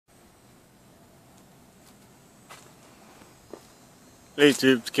Hey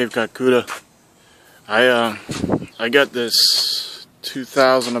tube, it's Cape Cod. I got this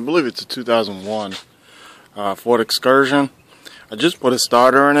 2000, I believe it's a 2001 Ford Excursion. I just put a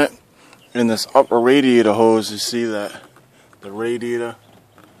starter in it, and this upper radiator hose, you see that the radiator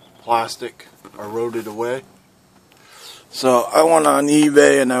plastic eroded away. So I went on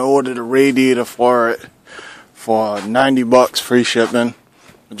eBay and I ordered a radiator for it for 90 bucks free shipping.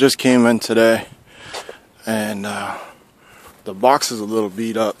 It just came in today, and the box is a little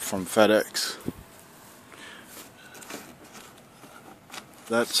beat up from FedEx.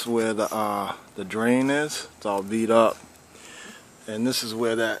 That's where the drain is. It's all beat up, and this is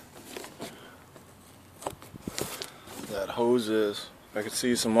where that hose is. I can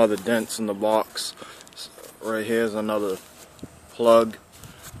see some other dents in the box. Right here is another plug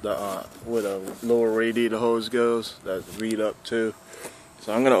where the lower radiator hose goes. That's beat up too.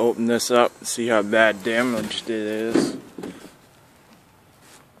 So I'm gonna open this up and see how bad damaged it is.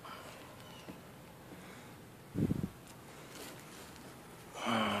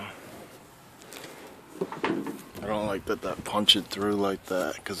 I don't like that punched it through like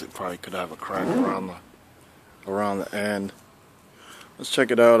that, because it probably could have a crack around the end. Let's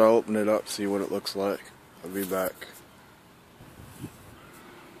check it out. I'll open it up, see what it looks like. I'll be back.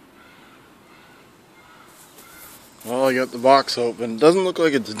 Well, I got the box open. Doesn't look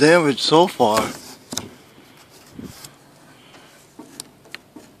like it's damaged so far.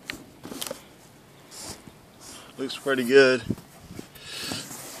 Looks pretty good.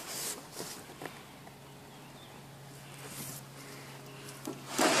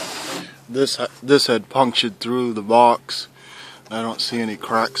 This had punctured through the box. I don't see any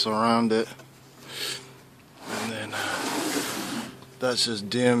cracks around it. And then that's just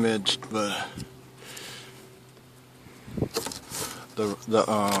damaged, but the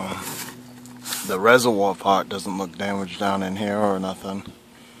reservoir part doesn't look damaged down in here or nothing.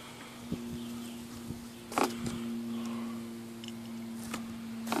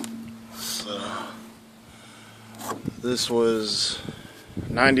 So this was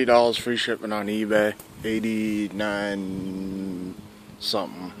 $90 free shipping on eBay, 89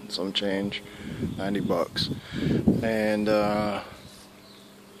 something, some change, 90 bucks. And let's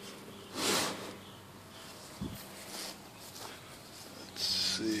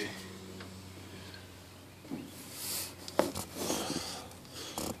see.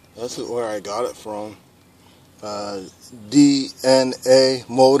 That's where I got it from.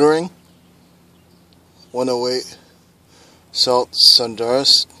 DNAMOTORING, 108 South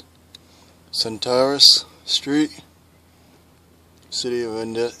Centaurus Street, City of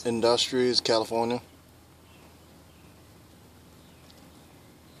Industries, California.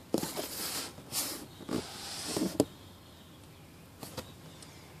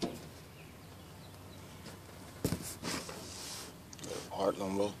 Part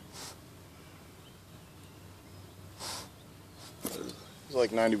number. It's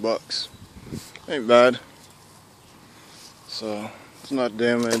like 90 bucks. Ain't bad. So it's not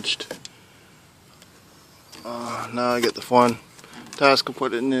damaged. Now I get the fun task of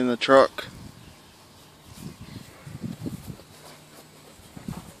putting it in the truck.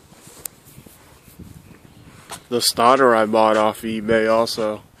 The starter I bought off eBay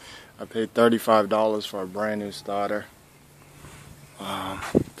also. I paid $35 for a brand new starter. The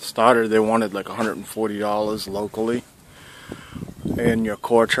starter, they wanted like $140 locally. And your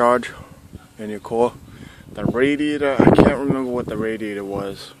core charge, and your core. The radiator, I can't remember what the radiator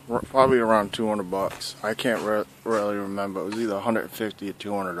was. Probably around 200 bucks. I can't really remember. It was either $150 or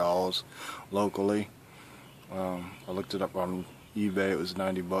 $200 locally. I looked it up on eBay. It was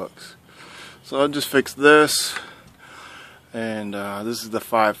 90 bucks. So I just fixed this, and this is the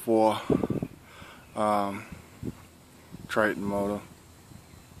 5.4 Triton motor.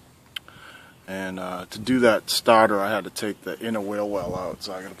 And to do that starter, I had to take the inner wheel well out.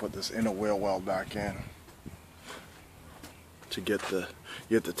 So I got to put this inner wheel well back in. You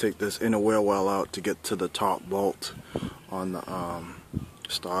have to take this inner wheel well out to get to the top bolt on the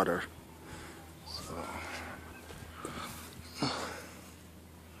starter. So,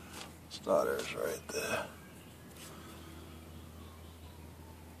 starter's right there.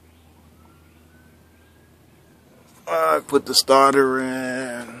 I put the starter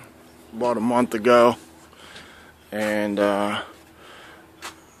in about a month ago, and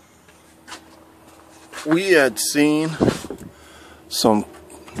we had seen some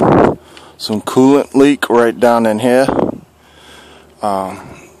coolant leak right down in here,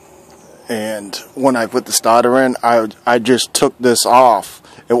 and when I put the starter in, I just took this off.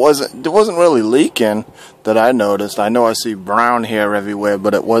 It wasn't really leaking that I noticed. I know I see brown hair everywhere,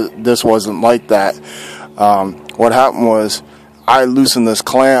 but this wasn't like that. What happened was I loosened this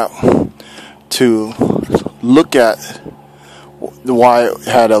clamp to look at why it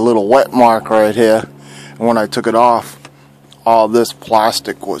had a little wet mark right here, and when I took it off, all this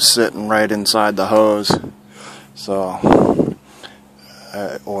plastic was sitting right inside the hose. So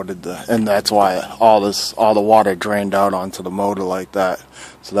I ordered and that's why all the water drained out onto the motor like that.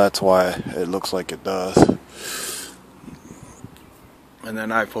 So that's why it looks like it does. And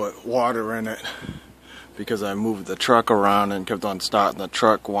then I put water in it because I moved the truck around and kept on starting the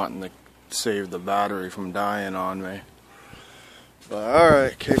truck, wanting to save the battery from dying on me. But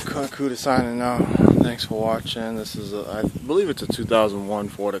alright, Cape Cuda signing out. Thanks for watching. This is I believe it's a 2001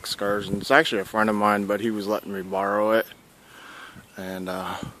 Ford Excursion. It's actually a friend of mine, but he was letting me borrow it. And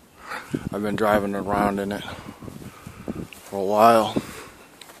I've been driving around in it for a while.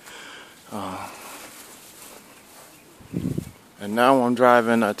 And now I'm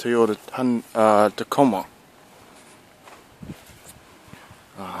driving a Toyota Tacoma.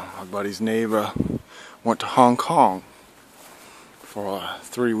 My buddy's neighbor went to Hong Kong for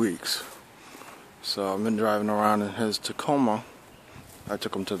 3 weeks. So I've been driving around in his Tacoma. I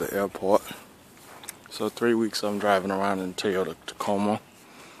took him to the airport. So 3 weeks I'm driving around in Toyota Tacoma.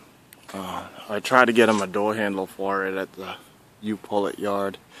 I tried to get him a door handle for it at the U-Pull-It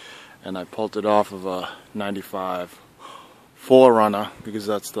yard, and I pulled it off of a 95 4Runner because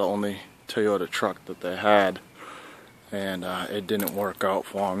that's the only Toyota truck that they had, and it didn't work out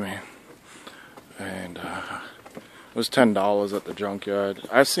for me. And it was $10 at the junkyard.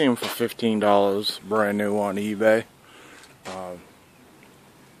 I see them for $15 brand new on eBay.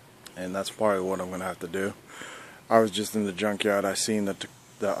 And that's probably what I'm going to have to do. I was just in the junkyard. I seen the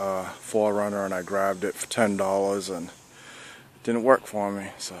 4Runner and I grabbed it for $10 and it didn't work for me.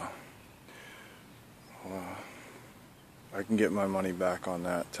 So I can get my money back on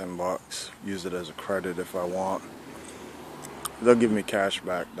that, $10. Use it as a credit if I want. They'll give me cash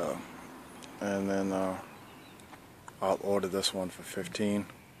back though. And then I'll order this one for $15.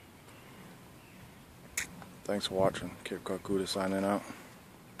 Thanks for watching. Cape Cuda signing out.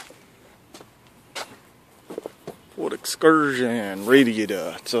 Ford Excursion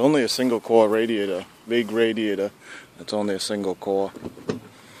radiator. It's only a single core radiator. Big radiator. It's only a single core.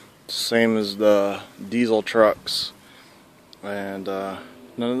 Same as the diesel trucks. And none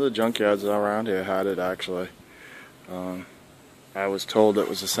of the junkyards around here had it actually. I was told it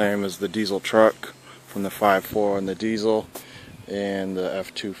was the same as the diesel truck from the 5.4 and the diesel and the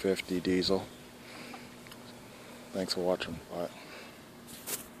F250 diesel. Thanks for watching. Bye.